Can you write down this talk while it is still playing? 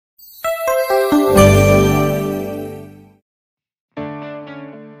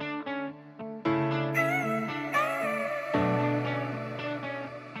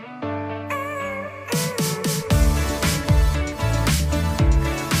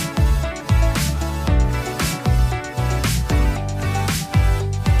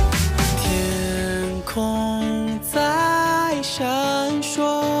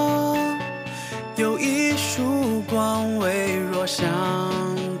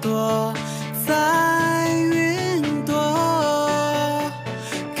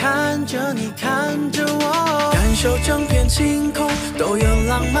着你看着我，感受整片晴空，都有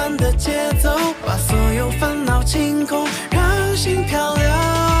浪漫的节奏，把所有烦恼清空，让心漂流。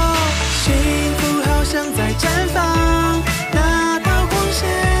幸福好像在绽放，那道光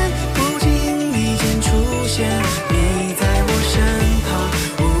线不经意间出现，你在我身旁，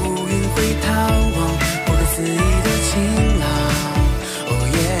乌云会逃亡，不可思议的晴朗。哦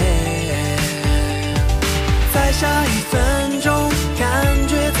耶！在下一分钟，感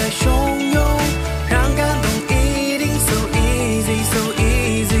觉在汹涌，让感动一定 so easy so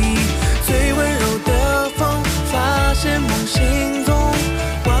easy。最温柔的风，发现梦行踪，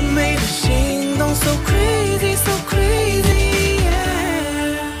完美的心动 so crazy so crazy。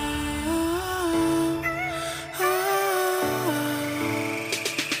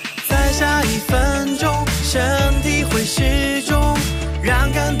再下一分钟，身体会失重，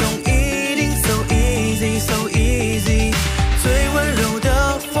让感动一定 so easy so easy。最温柔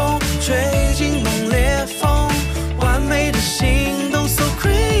的风，吹进梦裂缝，完美的心动 so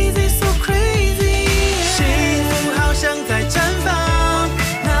crazy so crazy。幸福好像在绽放，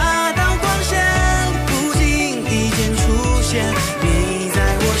那道光线不经意间出现，你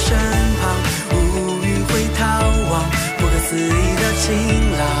在我身旁，乌云会逃亡，不可思议的晴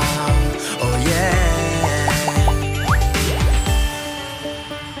朗。哦耶！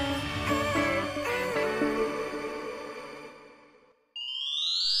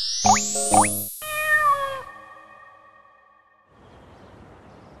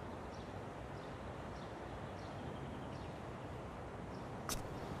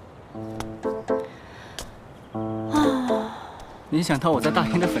没想到我在大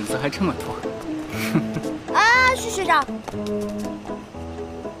片的粉丝还这么多。啊，徐学长。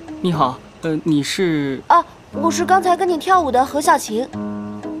你好，你是？啊，我是刚才跟你跳舞的何小晴。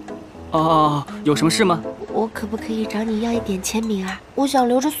哦，有什么事吗？我可不可以找你要一点签名啊？我想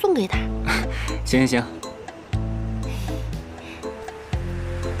留着送给他。行行行。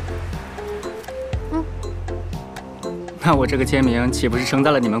那我这个签名岂不是承载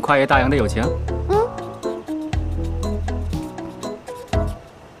了你们跨越大洋的友情？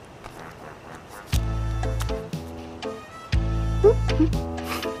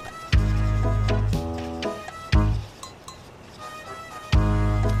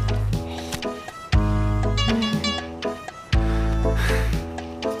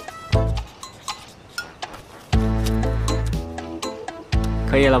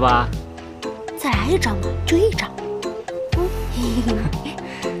可以了吧？再来一张嘛，就一张。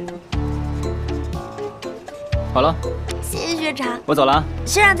好了，谢谢学长，我走了啊。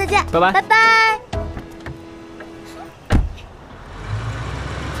学长再见，拜拜，拜拜，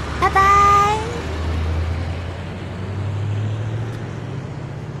拜拜，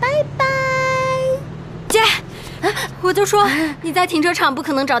拜拜。姐，我就说你在停车场不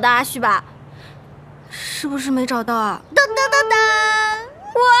可能找到阿旭吧？是不是没找到啊？噔噔噔噔！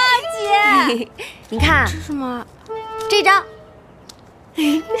哇，姐，你看这是什么？这张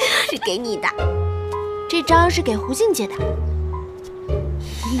是给你的，这张是给胡静姐的。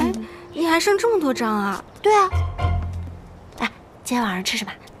哎，你还剩这么多张啊？对啊。哎，今天晚上吃什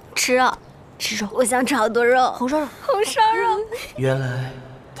么？吃肉，吃肉。我想吃好多肉，红烧肉，红烧肉。原来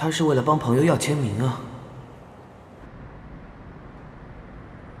他是为了帮朋友要签名啊。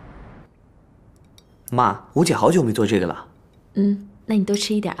妈，吴姐好久没做这个了。那你多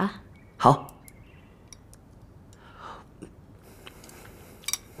吃一点啊。好。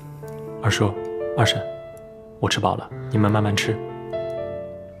二叔、二婶，我吃饱了，你们慢慢吃。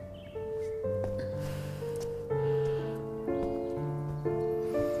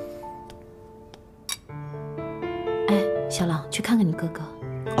哎，小狼，去看看你哥哥。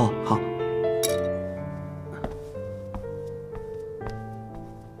哦，好。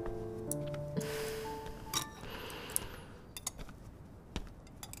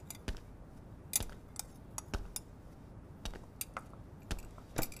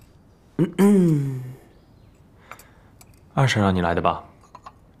二婶让你来的吧？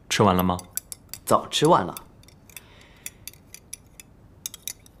吃完了吗？早吃完了。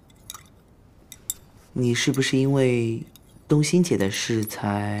你是不是因为东欣姐的事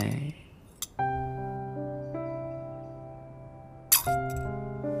才……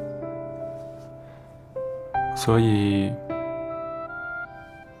所以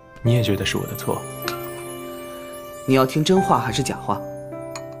你也觉得是我的错？你要听真话还是假话？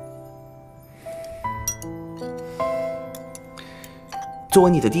作为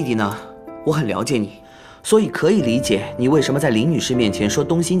你的弟弟呢，我很了解你，所以可以理解你为什么在林女士面前说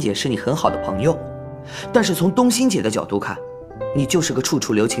东欣姐是你很好的朋友。但是从东欣姐的角度看，你就是个处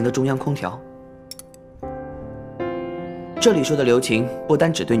处留情的中央空调。这里说的留情不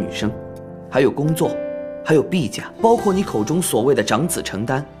单只对女生，还有工作，还有毕家，包括你口中所谓的长子承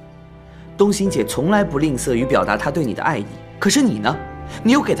担。东欣姐从来不吝啬于表达她对你的爱意，可是你呢？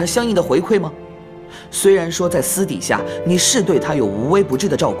你有给她相应的回馈吗？虽然说在私底下你是对她有无微不至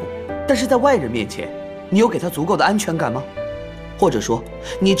的照顾，但是在外人面前，你有给她足够的安全感吗？或者说，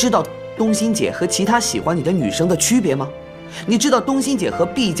你知道东欣姐和其他喜欢你的女生的区别吗？你知道东欣姐和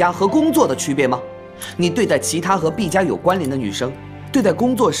毕家和工作的区别吗？你对待其他和毕家有关联的女生，对待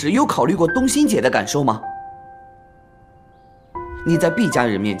工作时有考虑过东欣姐的感受吗？你在毕家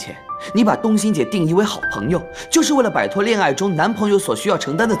人面前，你把东欣姐定义为好朋友，就是为了摆脱恋爱中男朋友所需要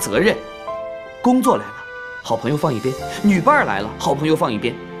承担的责任。工作来了，好朋友放一边；女伴来了，好朋友放一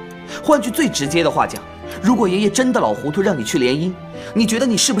边。换句最直接的话讲，如果爷爷真的老糊涂让你去联姻，你觉得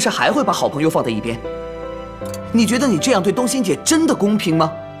你是不是还会把好朋友放在一边？你觉得你这样对东欣姐真的公平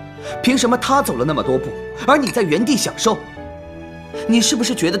吗？凭什么她走了那么多步，而你在原地享受？你是不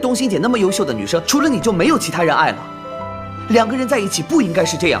是觉得东欣姐那么优秀的女生，除了你就没有其他人爱了？两个人在一起不应该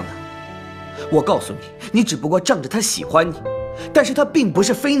是这样的。我告诉你，你只不过仗着她喜欢你，但是她并不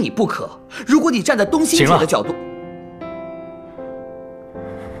是非你不可。如果你站在东欣姐的角度，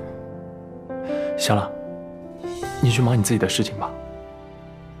行了，你去忙你自己的事情吧。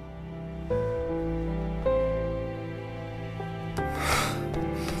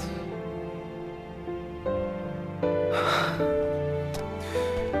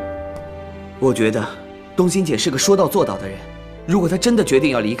我觉得东欣姐是个说到做到的人，如果她真的决定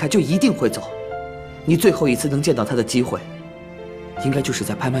要离开，就一定会走。你最后一次能见到她的机会，应该就是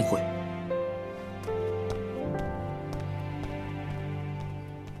在拍卖会。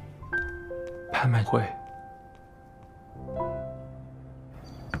拍卖会。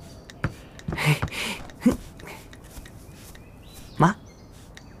妈。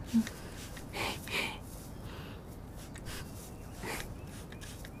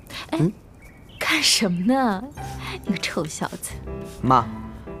干什么呢？你个臭小子！妈，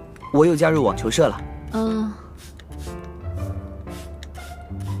我又加入网球社了。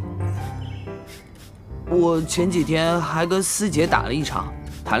我前几天还跟思杰打了一场，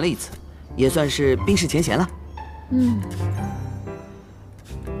谈了一次，也算是冰释前嫌了。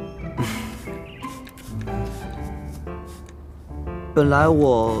本来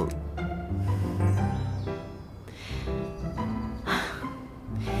我……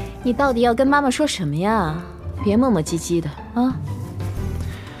你到底要跟妈妈说什么呀？别磨磨唧唧的啊！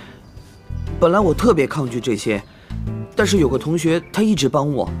本来我特别抗拒这些，但是有个同学他一直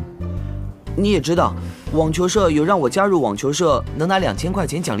帮我。你也知道，网球社有让我加入网球社能拿2000块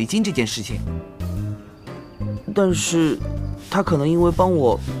钱奖励金这件事情，但是他可能因为帮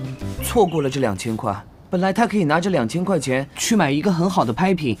我错过了这2000块。本来他可以拿这2000块钱去买一个很好的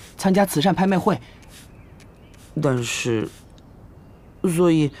拍品，参加慈善拍卖会，但是，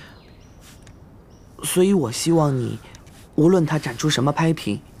所以我希望你，无论他展出什么拍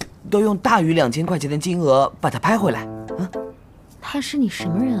品，都用大于2000块钱的金额把它拍回来。他是你什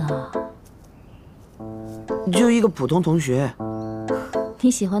么人啊？就一个普通同学。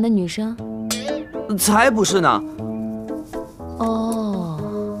你喜欢的女生？才不是呢。哦，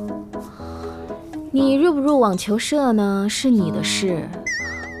你入不入网球社呢，是你的事；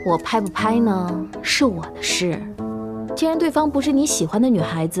我拍不拍呢，是我的事。既然对方不是你喜欢的女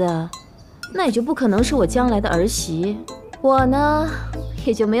孩子，那也就不可能是我将来的儿媳。我呢，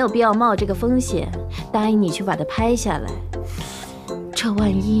也就没有必要冒这个风险，答应你去把它拍下来。这万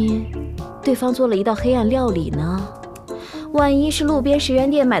一对方做了一道黑暗料理呢？万一是路边10元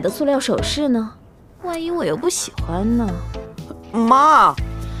店买的塑料首饰呢？万一我又不喜欢呢？妈，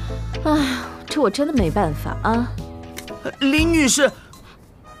哎，这我真的没办法啊。林女士，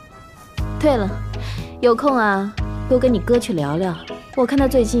对了，有空啊，多跟你哥去聊聊。我看他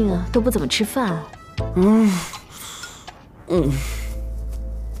最近啊都不怎么吃饭。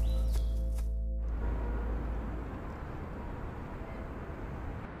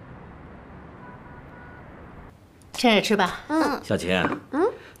趁热吃吧。小琴，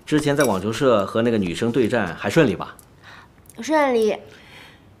之前在网球社和那个女生对战还顺利吧？顺利。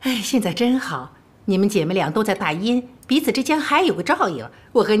哎，现在真好，你们姐妹俩都在大阴，彼此之间还有个照应，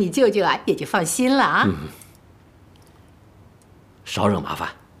我和你舅舅啊也就放心了啊。少惹麻烦。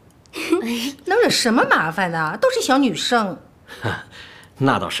能惹什么麻烦呢？都是小女生。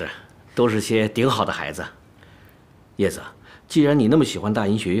那倒是，都是些顶好的孩子。叶子，既然你那么喜欢大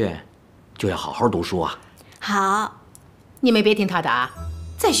阴学院，就要好好读书啊。好，你们别听他的啊，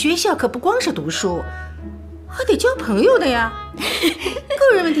在学校可不光是读书，还得交朋友的呀。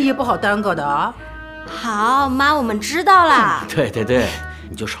个人问题也不好耽搁的啊。好，妈，我们知道了。对，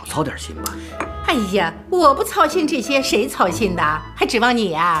你就少操点心吧。哎呀，我不操心这些，谁操心的？还指望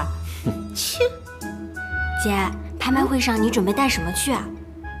你呀？切，姐，拍卖会上你准备带什么去啊？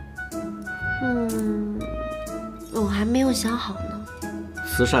我还没有想好呢。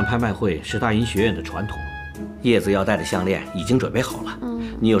慈善拍卖会是大英学院的传统，叶子要戴的项链已经准备好了。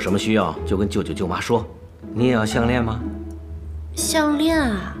你有什么需要就跟舅舅舅妈说。你也要项链吗？项链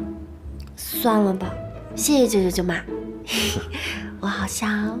啊，算了吧，谢谢舅舅舅妈。我好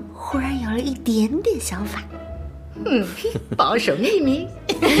像忽然有了一点点想法。保守秘密。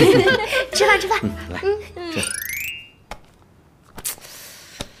吃饭吃饭。来，吃。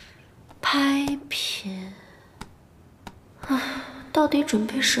拍品，到底准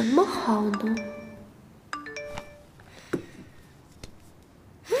备什么好呢？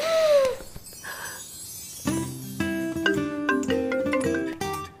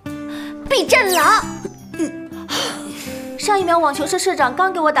避战狼。上一秒网球社社长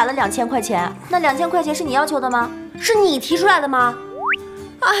刚给我打了2000块钱，那2000块钱是你要求的吗？是你提出来的吗？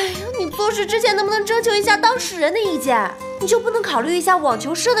哎呀，你做事之前能不能征求一下当事人的意见？你就不能考虑一下网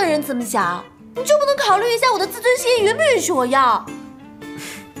球社的人怎么想？你就不能考虑一下我的自尊心允不允许我要？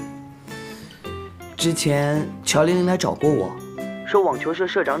之前乔玲玲来找过我，说网球社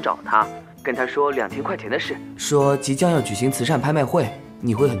社长找她，跟她说2000块钱的事，说即将要举行慈善拍卖会，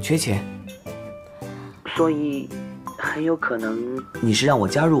你会很缺钱，所以很有可能你是让我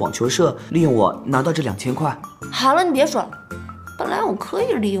加入网球社，利用我拿到这2000块。好了，你别说了，本来我可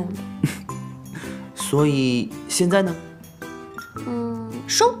以利用的。所以现在呢？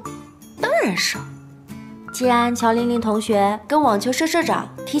收，当然收。既然乔玲玲同学跟网球社社长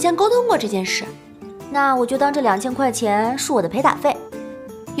提前沟通过这件事，那我就当这2000块钱是我的陪打费，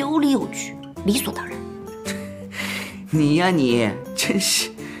有理有据，理所当然。你呀你，真是……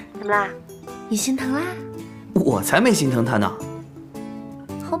怎么啦？你心疼啦？我才没心疼他呢。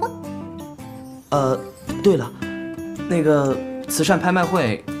好吧。对了，那个慈善拍卖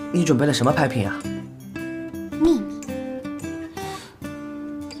会，你准备了什么拍品啊？秘密。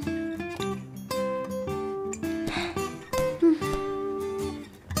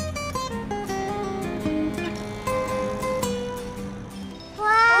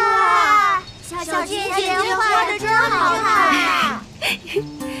哇，小姐姐画的真好看。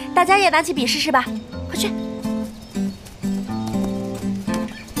大家也拿起笔试试吧，快去。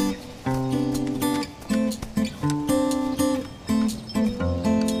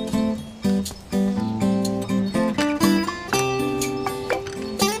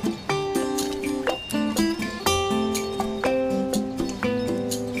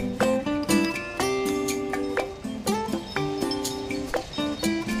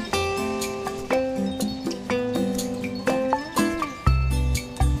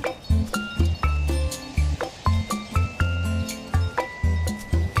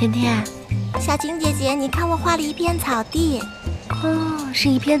甜甜，小晴姐姐，你看我画了一片草地。哦，是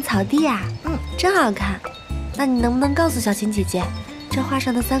一片草地啊，真好看。那你能不能告诉小晴姐姐，这画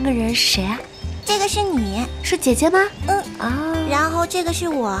上的3个人是谁啊？这个是你，是姐姐吗？然后这个是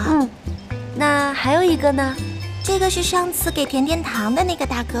我，那还有一个呢？这个是上次给甜甜糖的那个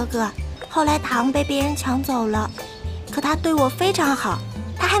大哥哥，后来糖被别人抢走了，可他对我非常好，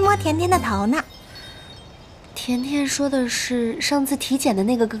他还摸甜甜的头呢。甜甜说的是上次体检的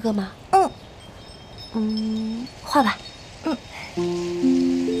那个哥哥吗？画吧。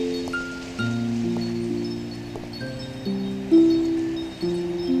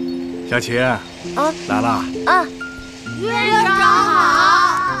小晴，来了。院长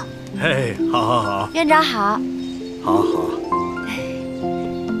好。嘿，好。院长好。好。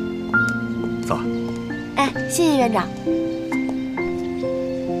走。哎，谢谢院长。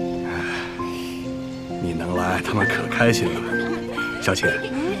你能来，他们可开心了。小晴，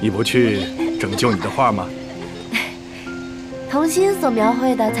你不去拯救你的画吗？童心所描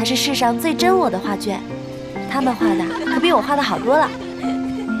绘的才是世上最真我的画卷，他们画的可比我画的好多了。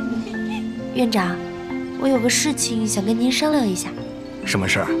院长，我有个事情想跟您商量一下。什么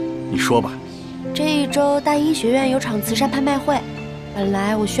事儿？你说吧。这一周大医学院有场慈善拍卖会，本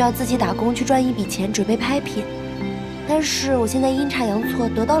来我需要自己打工去赚一笔钱准备拍品，但是我现在阴差阳错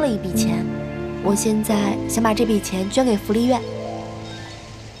得到了一笔钱，我现在想把这笔钱捐给福利院。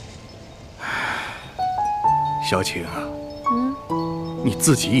小晴啊，你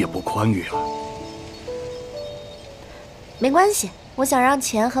自己也不宽裕啊。没关系，我想让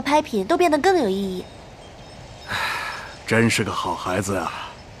钱和拍品都变得更有意义。真是个好孩子啊。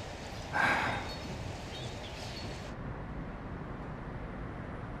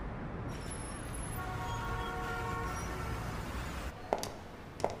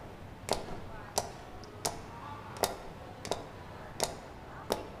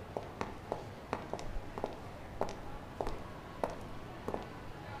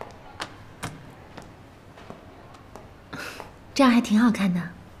这样还挺好看的。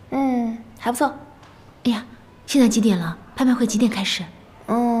还不错。哎呀，现在几点了？拍卖会几点开始？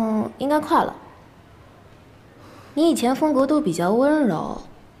应该快了。你以前风格都比较温柔，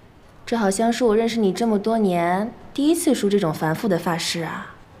这好像是我认识你这么多年第一次梳这种繁复的发饰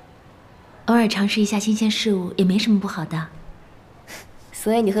啊。偶尔尝试一下新鲜事物也没什么不好的。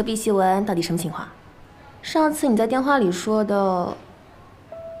所以你和毕希文到底什么情况？上次你在电话里说的，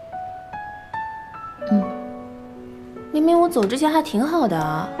明明我走之前还挺好的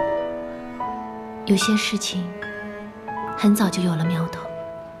啊。有些事情很早就有了苗头，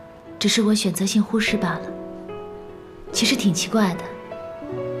只是我选择性忽视罢了。其实挺奇怪的，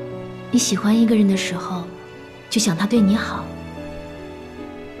你喜欢一个人的时候，就想他对你好；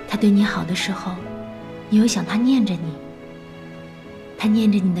他对你好的时候，你又想他念着你；他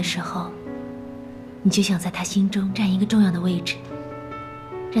念着你的时候，你就想在他心中占一个重要的位置，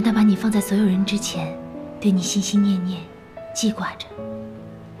让他把你放在所有人之前，对你心心念念，记挂着。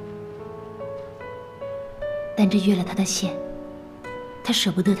但这越了他的线，他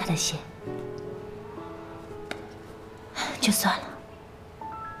舍不得他的线，就算了。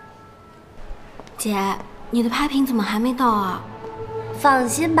姐，你的拍品怎么还没到啊？放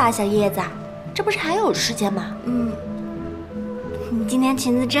心吧，小叶子，这不是还有时间吗？你今天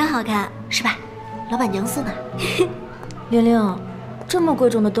裙子真好看，是吧？老板娘送的。玲玲，这么贵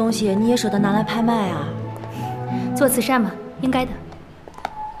重的东西你也舍得拿来拍卖啊？做慈善嘛，应该的。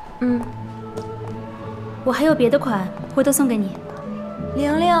我还有别的款，回头送给你。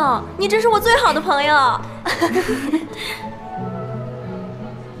玲玲，你真是我最好的朋友。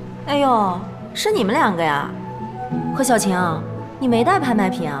哎呦，是你们两个呀？何小晴，你没带拍卖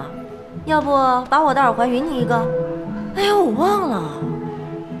品啊？要不把我的耳环匀你一个？哎呦，我忘了，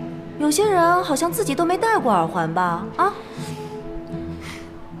有些人好像自己都没戴过耳环吧？啊？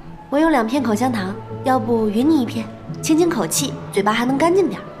我有2片口香糖，要不匀你1片，清清口气，嘴巴还能干净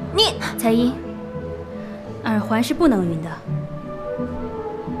点。你彩英，耳环是不能匀的。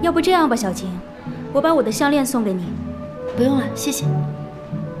要不这样吧，小晴，我把我的项链送给你。不用了，谢谢。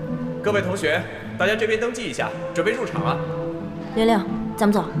各位同学，大家这边登记一下，准备入场啊。玲玲，咱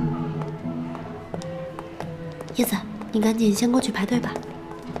们走。叶子，你赶紧先过去排队吧。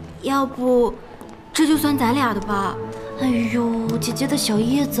要不，这就算咱俩的吧。哎呦，姐姐的小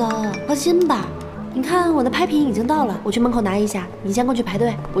叶子，放心吧。你看我的拍品已经到了，我去门口拿一下，你先过去排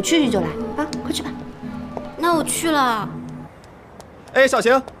队，我去就来啊，快去吧。那我去了。哎，小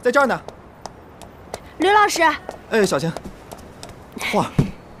晴在这儿呢。吕老师。哎，小晴。哇，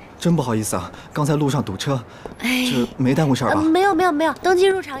真不好意思啊，刚才路上堵车，这没耽误事儿吧？没有，登记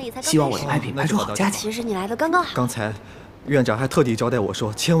入场也才刚开始。希望我的拍品拍出好价钱。其实你来的刚刚好。刚才院长还特地交代我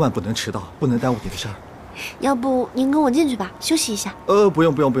说，千万不能迟到，不能耽误你的事儿。要不您跟我进去吧，休息一下。不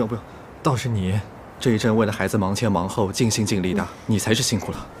用，倒是你这一阵为了孩子忙前忙后，尽心尽力的，你才是辛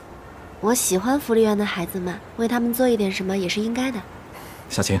苦了。我喜欢福利院的孩子们，为他们做一点什么也是应该的。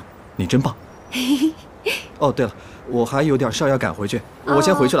小晴，你真棒。哦，对了，我还有点事儿要赶回去，我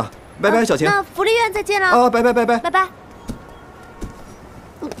先回去了，拜拜，小晴。那福利院再见了。啊，拜拜。拜拜。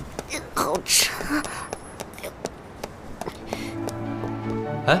好沉。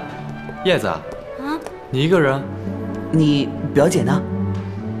哎，叶子啊，你一个人？你表姐呢？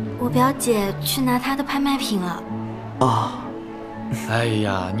我表姐去拿她的拍卖品了。哦。哎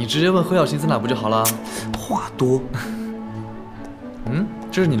呀，你直接问何小晴在哪不就好了？话多。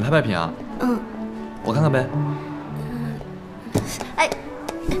这是你的拍卖品啊？我看看呗。哎，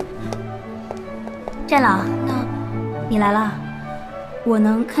战老，你来了，我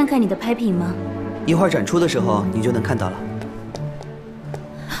能看看你的拍品吗？一会儿展出的时候你就能看到了。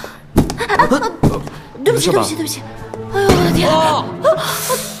对不起。哎呦我的天！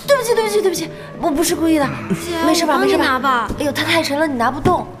对不起，我不是故意的。没事吧？帮你拿吧。哎呦，它太沉了，你拿不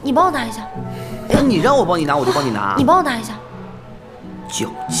动，你帮我拿一下。你让我帮你拿，我就帮你拿。你帮我拿一下。娇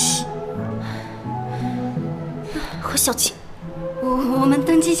气。何小晴，我们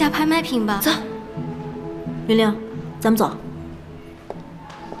登记一下拍卖品吧。走。玲玲，咱们走。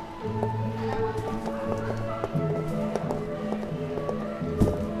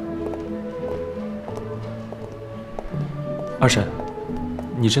二婶，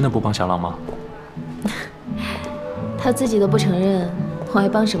你真的不帮小浪吗？他自己都不承认，我还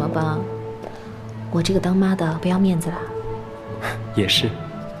帮什么帮？我这个当妈的不要面子啦。也是。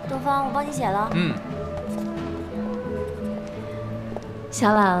东方，我帮你写了。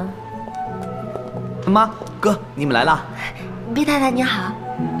小朗，妈，哥，你们来了。毕太太你好，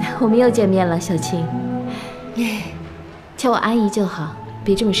我们又见面了，小青。叫我阿姨就好，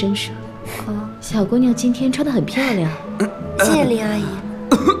别这么生疏。小姑娘今天穿得很漂亮。谢谢林阿姨。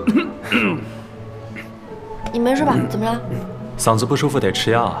你没事吧？怎么了？嗓子不舒服得吃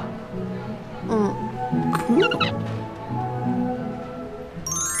药啊。嗯。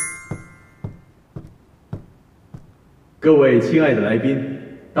各位亲爱的来宾，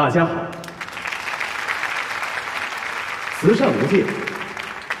大家好。慈善无界，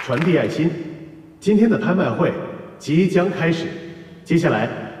传递爱心。今天的拍卖会即将开始，接下来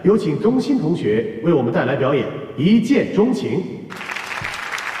有请东新同学为我们带来表演《一见钟情》。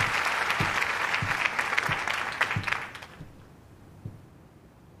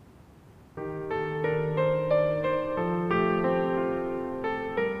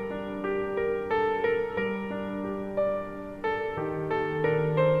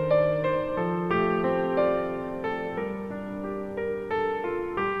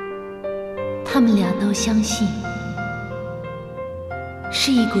他们俩都相信，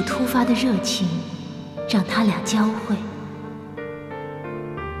是一股突发的热情让他俩交汇。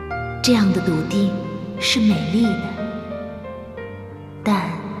这样的笃定是美丽的，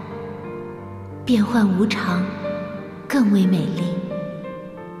但变幻无常更为美丽。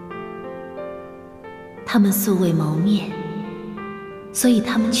他们素未谋面，所以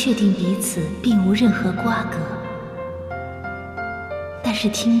他们确定彼此并无任何瓜葛。但是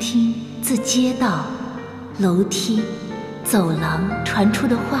听听自街道、楼梯、走廊传出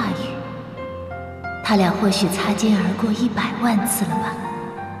的话语，他俩或许擦肩而过100万次了吧。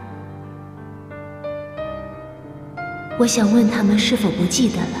我想问他们是否不记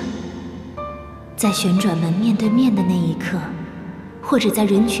得了，在旋转门面对面的那一刻，或者在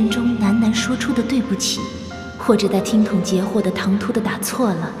人群中喃喃说出的对不起，或者在听筒截获的唐突的打错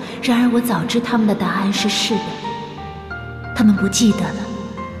了。然而我早知他们的答案是是的，他们不记得了。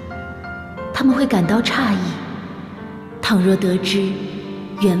他们会感到诧异，倘若得知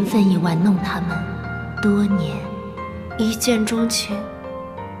缘分已玩弄他们多年。一见钟情，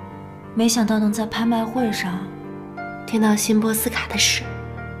没想到能在拍卖会上听到辛波斯卡的事，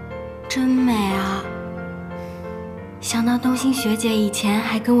真美啊！想到东星学姐以前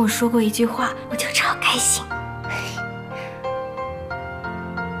还跟我说过一句话，我就超开心。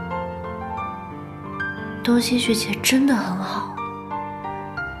东星学姐真的很好，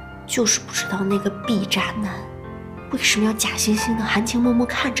就是不知道那个 B 渣男为什么要假惺惺的含情脉脉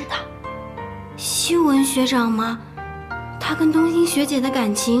看着他。希文学长吗？他跟东星学姐的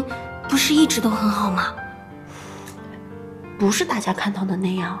感情不是一直都很好吗？不是大家看到的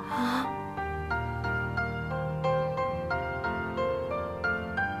那样啊。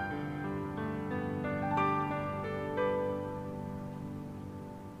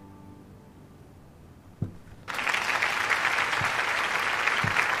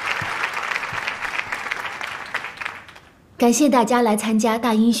感谢大家来参加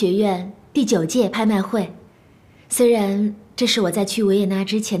大英学院第9届拍卖会。虽然这是我在去维也纳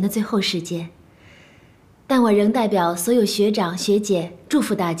之前的最后时间，但我仍代表所有学长学姐祝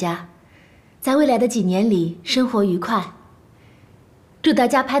福大家，在未来的几年里生活愉快。祝大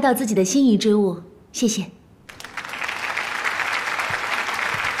家拍到自己的心仪之物，谢谢。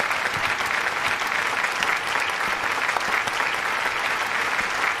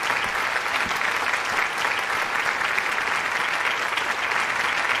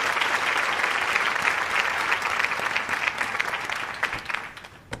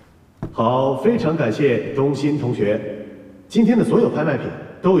好，非常感谢东新同学。今天的所有拍卖品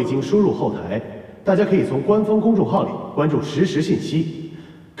都已经输入后台，大家可以从官方公众号里关注实时信息，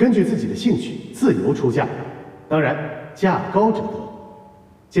根据自己的兴趣自由出价，当然价高者得。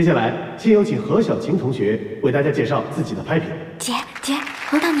接下来，先有请何小晴同学为大家介绍自己的拍品。姐，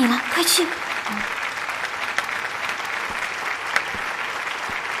轮到你了，快去！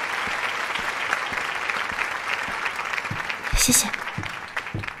谢谢。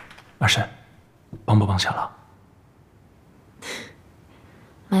二婶，帮不帮小劳？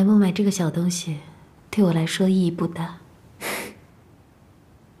买不买这个小东西，对我来说意义不大。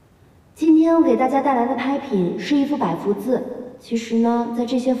今天我给大家带来的拍品是一幅百福字。其实呢，在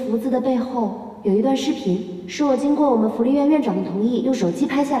这些福字的背后，有一段视频，是我经过我们福利院院长的同意，用手机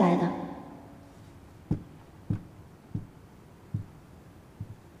拍下来的。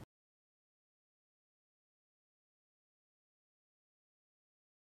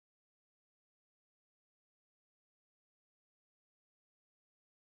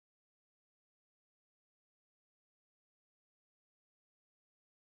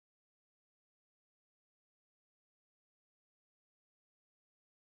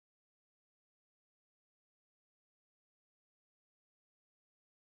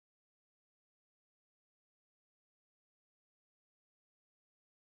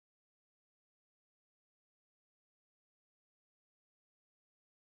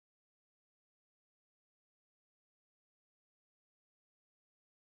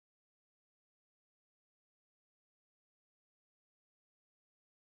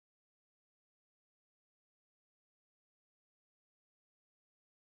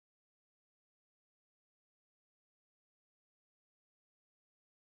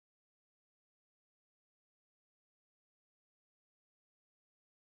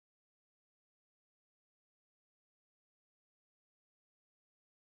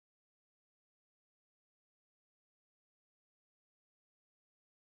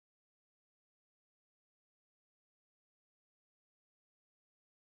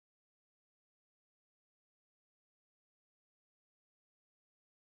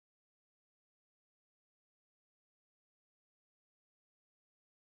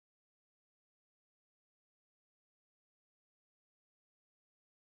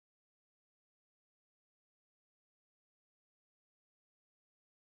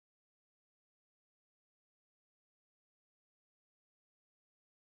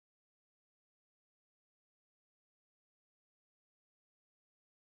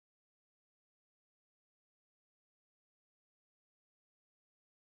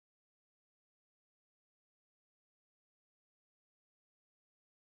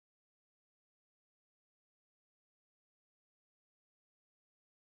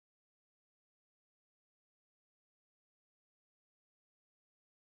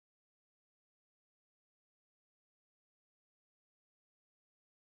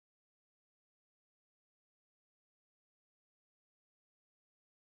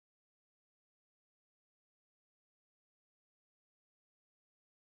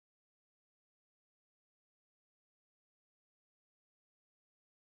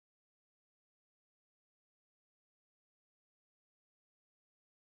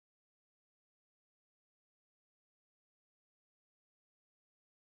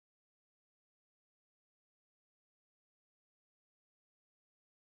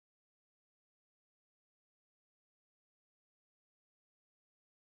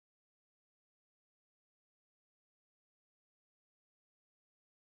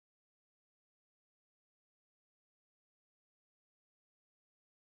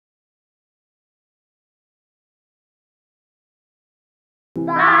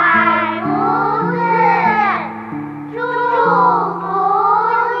百福寺，祝福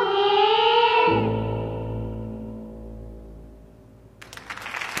你。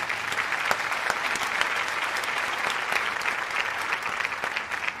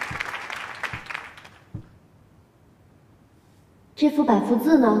这幅百福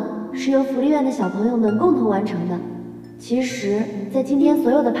字呢，是由福利院的小朋友们共同完成的。其实，在今天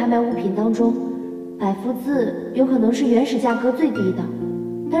所有的拍卖物品当中，百福字有可能是原始价格最低的，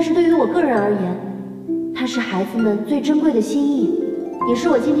但是对于我个人而言，它是孩子们最珍贵的心意，也是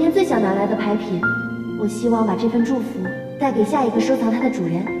我今天最想拿来的拍品。我希望把这份祝福带给下一个收藏它的主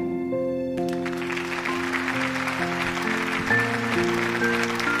人。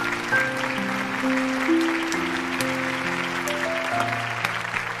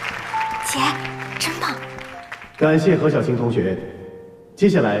姐，真棒！感谢何小晴同学。接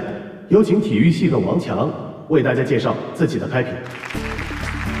下来有请体育系的王强为大家介绍自己的拍品。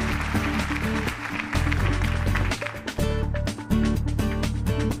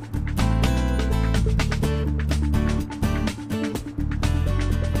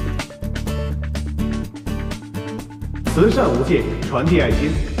慈善无界，传递爱心。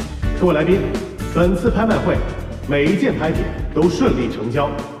各位来宾，本次拍卖会每一件拍品都顺利成交，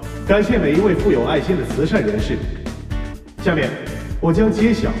感谢每一位富有爱心的慈善人士。下面我将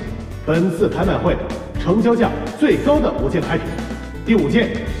揭晓本次拍卖会成交价最高的5件拍品。第5件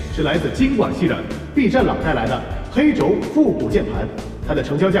是来自经管系的毕占朗带来的黑轴复古键盘，它的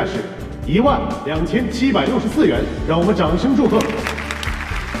成交价是12764元，让我们掌声祝贺。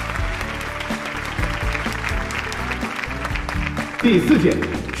第4件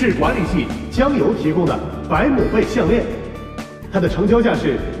是管理系江油提供的白母贝项链，它的成交价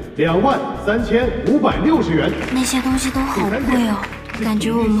是23560元。那些东西都好贵哦，感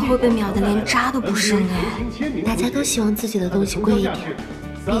觉我们会被秒得连渣都不剩哎。大家都希望自己的东西贵一点，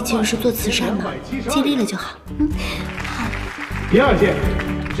毕竟是做慈善嘛，尽力了就好。好。第2件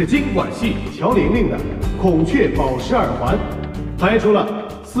是经管系乔玲玲的孔雀宝石耳环，拍出了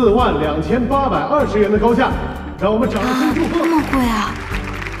42820元的高价，让我们掌声祝贺。这么贵啊！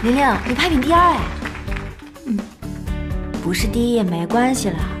玲玲，你拍品第2哎。不是第1也没关系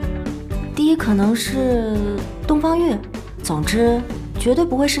啦，第1可能是东方玉，总之绝对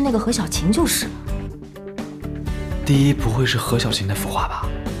不会是那个何小晴就是了。第1不会是何小晴那幅画吧？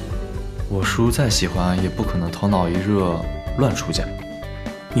我叔再喜欢也不可能头脑一热乱出价。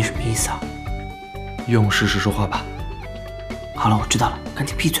你什么意思啊？用事实说话吧。好了，我知道了，赶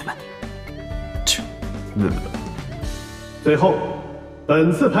紧闭嘴吧。切，最后，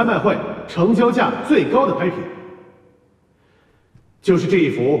本次拍卖会成交价最高的拍品，就是这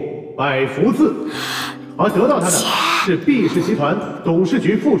一幅百福字，而得到它的是毕氏集团董事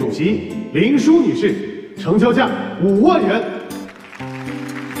局副主席林淑女士，成交价5万元。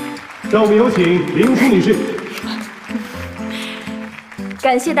让我们有请林淑女士。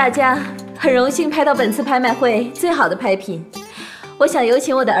感谢大家，很荣幸拍到本次拍卖会最好的拍品。我想有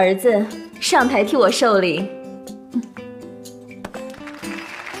请我的儿子上台替我受礼。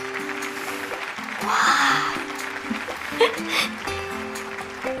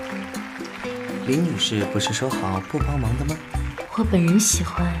林女士不是说好不帮忙的吗？我本人喜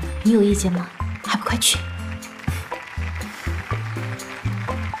欢，你有意见吗？还不快去！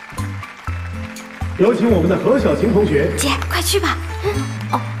有请我们的何小晴同学。姐，快去吧。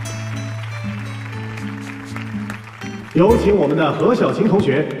哦。有请我们的何小晴同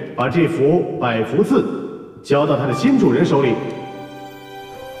学把这幅百福字交到他的新主人手里。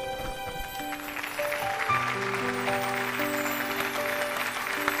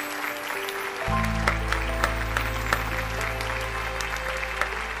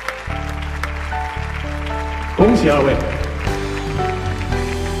恭喜2位！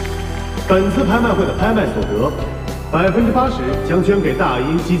本次拍卖会的拍卖所得，80%将捐给大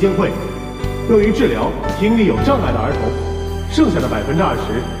英基金会，用于治疗听力有障碍的儿童；剩下的20%，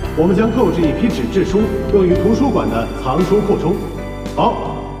我们将购置一批纸质书，用于图书馆的藏书扩充。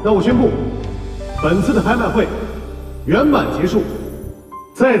好，那我宣布，本次的拍卖会圆满结束。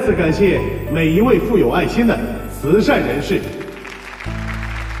再次感谢每一位富有爱心的慈善人士。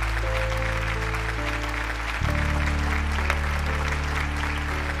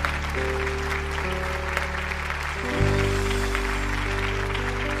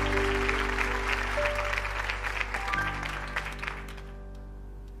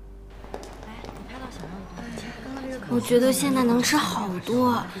我觉得现在能吃好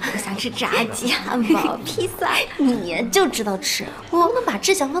多，我想吃炸鸡、汉堡、披萨。你就知道吃，我能不能把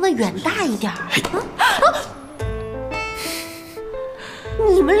志向放得远大一点？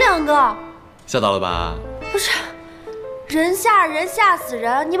你们2个吓到了吧？不是，人吓人，吓死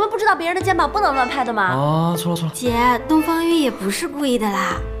人！你们不知道别人的肩膀不能乱拍的吗？啊，错了错了。姐，东方玉也不是故意的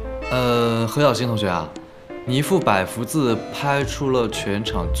啦。何小新同学啊，你一幅百福字拍出了全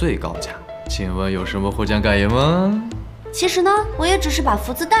场最高价，请问有什么获奖感言吗？其实呢，我也只是把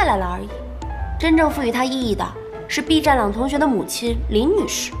福字带来了而已。真正赋予它意义的是毕占朗同学的母亲林女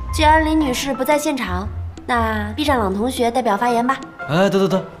士。既然林女士不在现场，那毕占朗同学代表发言吧。哎，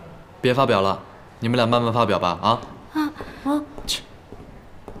等，别发表了，你们俩慢慢发表吧。啊。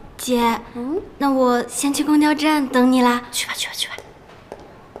姐，那我先去公交站等你啦。去吧。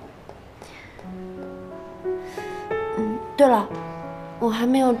对了，我还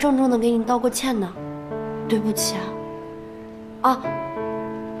没有郑重的给你道过歉呢，对不起啊。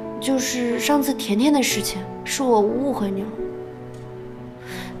就是上次甜甜的事情，是我误会你了。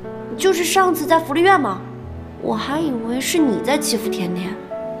就是上次在福利院嘛，我还以为是你在欺负甜甜，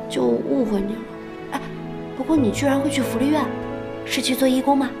就误会你了。哎，不过你居然会去福利院，是去做义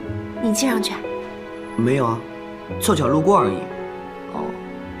工吗？你经常去啊？没有啊，凑巧路过而已。哦，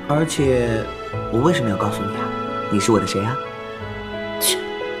而且我为什么要告诉你啊？你是我的谁啊？切，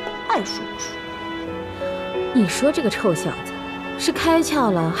爱说不说。你说这个臭小子是开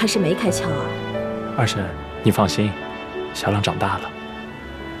窍了还是没开窍啊？二婶，你放心，小朗长大了。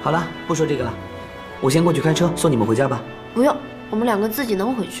好了，不说这个了，我先过去开车送你们回家吧。不用，我们两个自己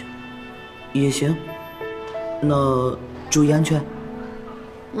能回去。也行，那注意安全。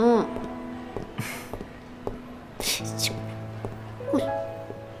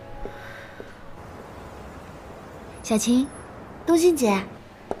小青，东欣姐，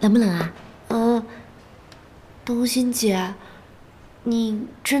冷不冷啊？东欣姐，你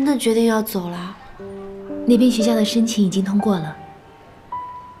真的决定要走了？那边学校的申请已经通过了，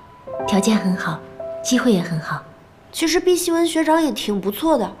条件很好，机会也很好。其实毕希文学长也挺不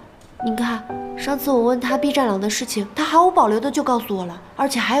错的，你看，上次我问他毕占朗的事情，他毫无保留的就告诉我了，而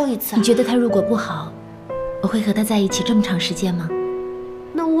且还有一次。你觉得他如果不好，我会和他在一起这么长时间吗？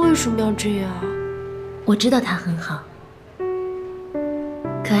那为什么要这样？我知道他很好，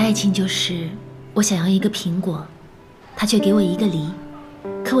可爱情就是我想要一个苹果，他却给我一个梨，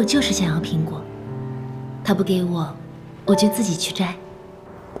可我就是想要苹果，他不给我，我就自己去摘。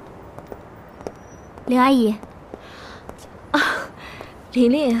林阿姨，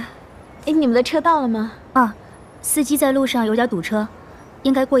琳琳，哎，你们的车到了吗？啊，司机在路上有点堵车，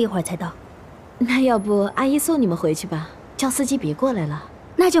应该过一会儿才到。那要不阿姨送你们回去吧，叫司机别过来了。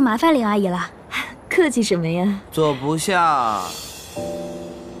那就麻烦林阿姨了。客气什么呀？坐不下。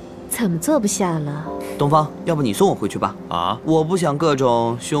怎么坐不下了？东方，要不你送我回去吧？啊，我不想各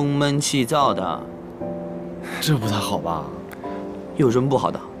种胸闷气躁的。这不太好吧？有什么不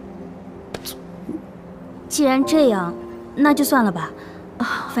好的？既然这样，那就算了吧。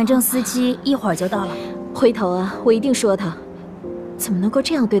反正司机一会儿就到了。回头啊，我一定说他，怎么能够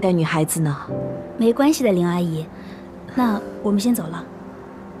这样对待女孩子呢？没关系的，林阿姨。那我们先走了。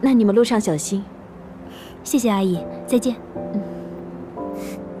那你们路上小心。谢谢阿姨，再见。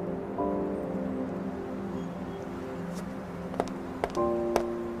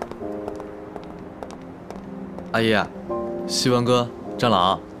阿姨，希文哥，张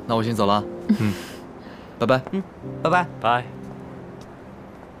朗，那我先走了。拜拜。拜拜。拜。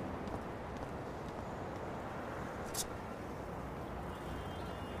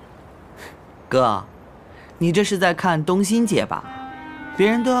哥，你这是在看东欣姐吧？别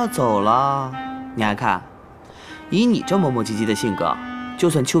人都要走了，你还看？以你这磨磨唧唧的性格，就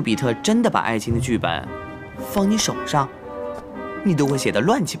算丘比特真的把爱情的剧本放你手上，你都会写得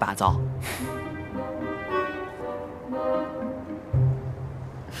乱七八糟。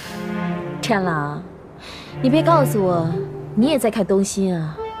陈朗，你别告诉我你也在看东欣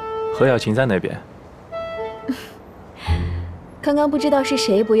啊？何小晴在那边。刚刚不知道是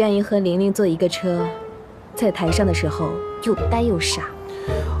谁不愿意和玲玲坐一个车，在台上的时候又呆又傻。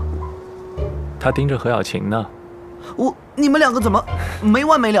他盯着何小晴呢。你们两个怎么没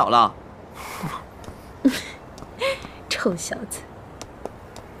完没了了？臭小子！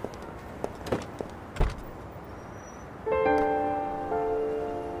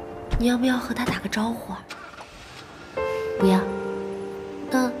你要不要和他打个招呼啊？不要。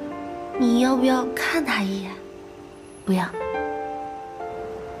那你要不要看他一眼？不要。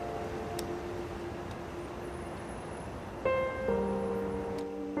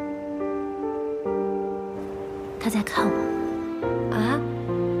他在看我。啊？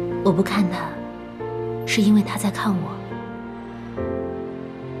我不看他，是因为他在看我。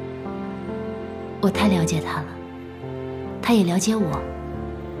我太了解他了，他也了解我。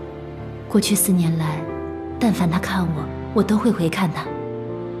过去4年来，但凡他看我，我都会回看他。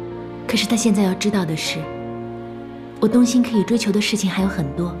可是他现在要知道的是，我东心可以追求的事情还有很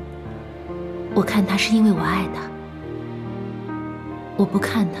多。我看他是因为我爱他，我不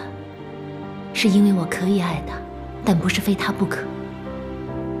看他是因为我可以爱他，但不是非他不可。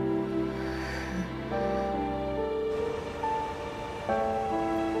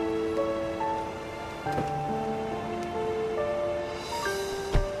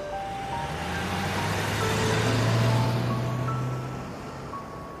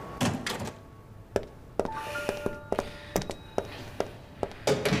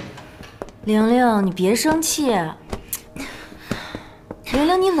玲玲，你别生气。玲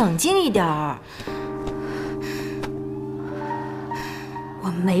玲，你冷静一点儿。我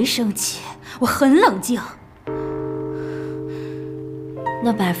没生气，我很冷静。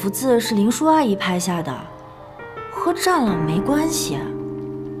那百福字是林叔阿姨拍下的，和战朗没关系。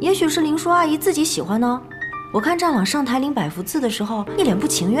也许是林叔阿姨自己喜欢呢。我看战朗上台领百福字的时候，一脸不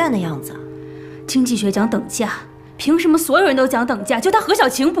情愿的样子。经济学讲等价，凭什么所有人都讲等价，就他何小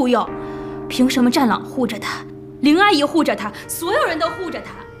晴不用？凭什么战朗护着他，林阿姨护着他，所有人都护着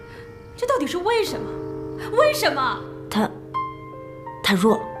他？这到底是为什么？为什么？他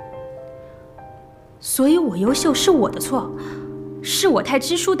弱，所以我优秀是我的错，是我太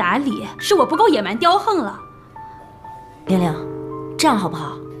知书达理，是我不够野蛮刁横了。玲玲，这样好不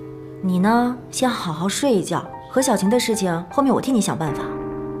好？你呢，先好好睡一觉。何小晴的事情，后面我替你想办法。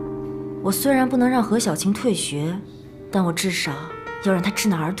我虽然不能让何小晴退学，但我至少要让她知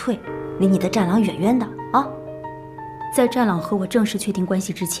难而退。离你的战狼远远的啊！在战狼和我正式确定关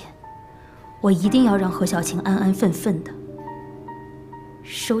系之前，我一定要让何小晴安安分分的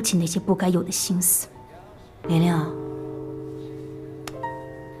收起那些不该有的心思。玲玲，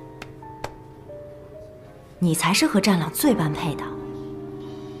你才是和战狼最般配的。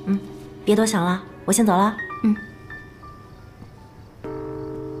别多想了，我先走了。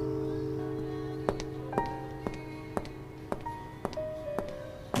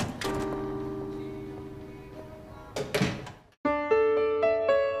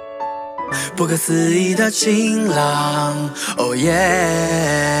不可思议的晴朗，哦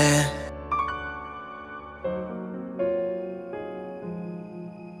耶！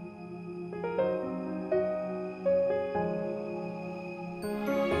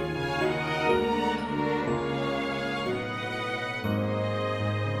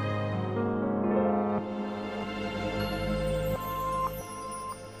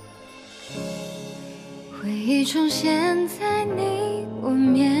回忆重现在你我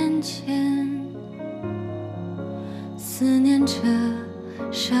面前，思念着，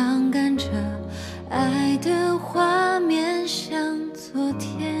伤感着，爱的画面像昨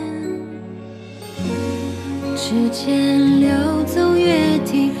天。指尖流走约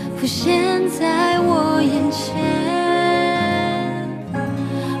定，浮现在我眼前。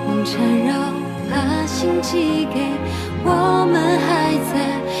梦缠绕，把心寄给我们，还在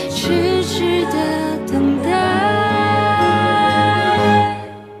痴痴的等待。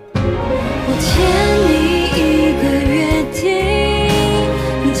我欠你一个约定，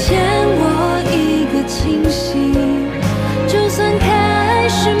你欠我一个清醒。就算开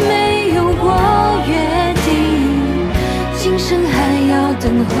始没有过约定，今生还要等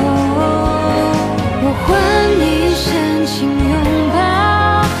候。我还你深情拥抱，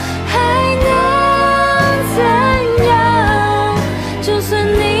还能怎样？就算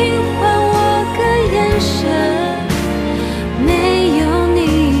你还我个眼神，没有你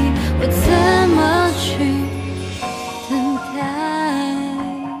我怎么去等待？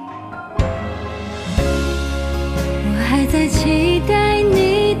我还在期待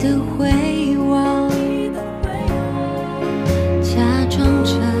你的回望，假装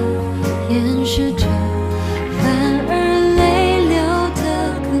着，掩饰着，反而泪流得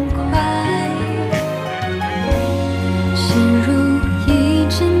更快。陷入一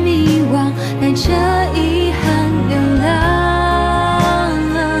阵迷惘，带着